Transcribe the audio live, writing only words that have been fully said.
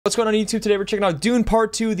What's going on YouTube? Today we're checking out Dune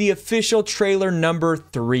Part 2, the official trailer number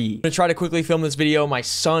 3. I'm gonna try to quickly film this video. My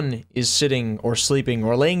son is sitting or sleeping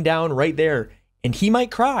or laying down right there, and he might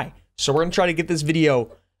cry. So we're gonna try to get this video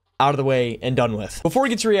out of the way and done with. Before we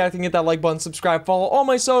get to reacting, hit that like button, subscribe, follow all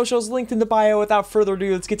my socials, linked in the bio. Without further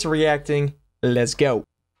ado, let's get to reacting. Let's go.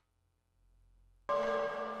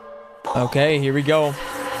 Okay, here we go.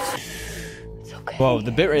 Whoa, the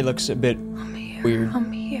bitrate looks a bit weird.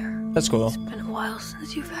 I'm here. That's cool. It's been a while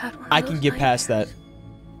since you've had one. I can get past that.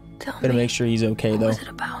 Gotta make sure he's okay though. What was it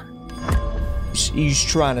about? He's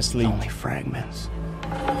trying to sleep. Only fragments.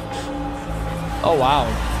 Oh wow.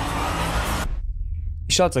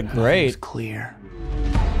 These shots look great. It's clear.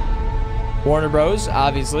 Warner Bros,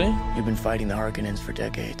 obviously. You've been fighting the Harkonnens for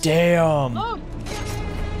decades. Damn.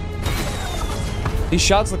 These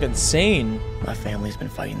shots look insane. My family's been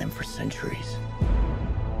fighting them for centuries.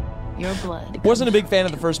 Your blood. Wasn't a big fan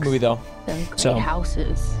of the first movie though. Them great So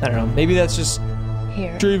houses. I don't know. Maybe that's just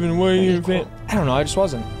Here. driven way We're in fan. equal. I don't know. I just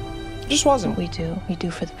wasn't. Just wasn't. What we do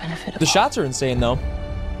for the benefit of The all. shots are insane though.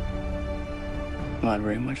 Well, I'd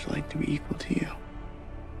very much like to be equal to you.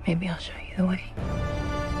 Maybe I'll show you the way.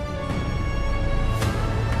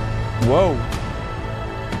 Whoa.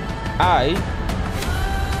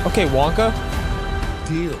 Okay, Wonka.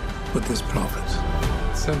 Deal with this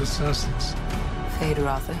prophet. Send assassins. Fade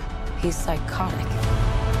Rother. He's psychotic.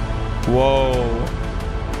 Whoa.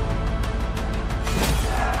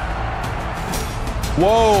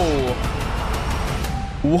 Whoa.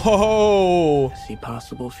 Whoa. I see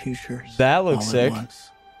possible futures. That looks all at sick. once.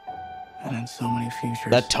 And in so many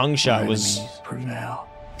futures, That tongue shot our was- enemies prevail.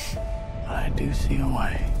 But I do see a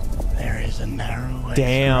way. There is a narrow way.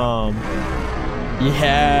 Damn.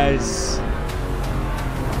 Yes.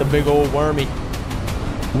 The big old wormy.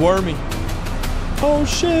 Wormy. Oh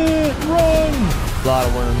shit, run. A lot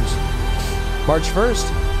of worms. March 1st.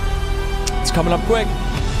 It's coming up quick.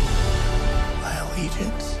 My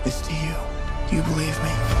allegiance is to you. Do you believe me?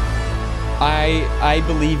 I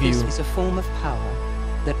believe you. This is a form of power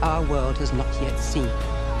that our world has not yet seen.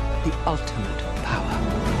 The ultimate power.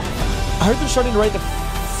 I heard they're starting to write the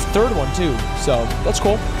third one too, so that's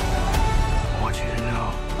cool. I want you to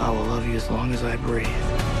know I will love you as long as I breathe.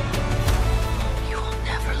 You will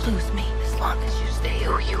never lose me as long as you stay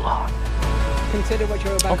who you are. Consider what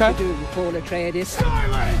you're about Okay. to do, Paul Atreides.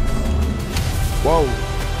 Whoa.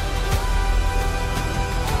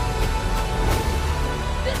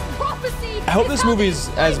 This prophecy. I hope this movie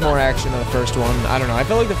has more action than the first one. I don't know. I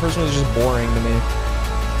felt like the first one was just boring to me.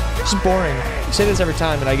 Just boring. I say this every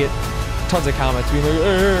time and I get tons of comments being like,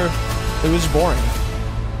 it was boring.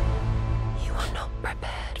 You are not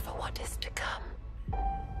prepared for what is to come.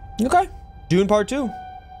 Okay. Dune Part 2.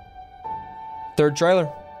 Third trailer.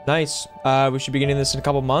 Nice. We should be getting this in a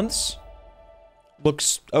couple months.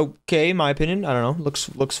 Looks okay, in my opinion. I don't know.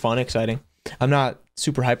 Looks fun, exciting. I'm not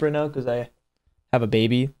super hype right now because I have a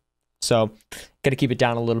baby. So, gotta keep it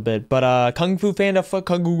down a little bit. But Kung Fu Panda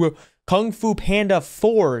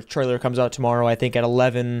 4 trailer comes out tomorrow, I think at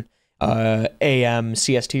 11 a.m.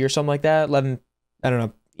 CST or something like that. 11, I don't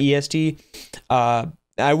know, EST. I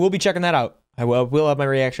will be checking that out. I will have my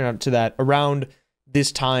reaction out to that around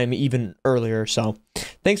this time, even earlier. So,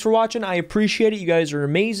 thanks for watching. I appreciate it. You guys are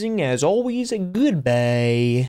amazing as always. Goodbye.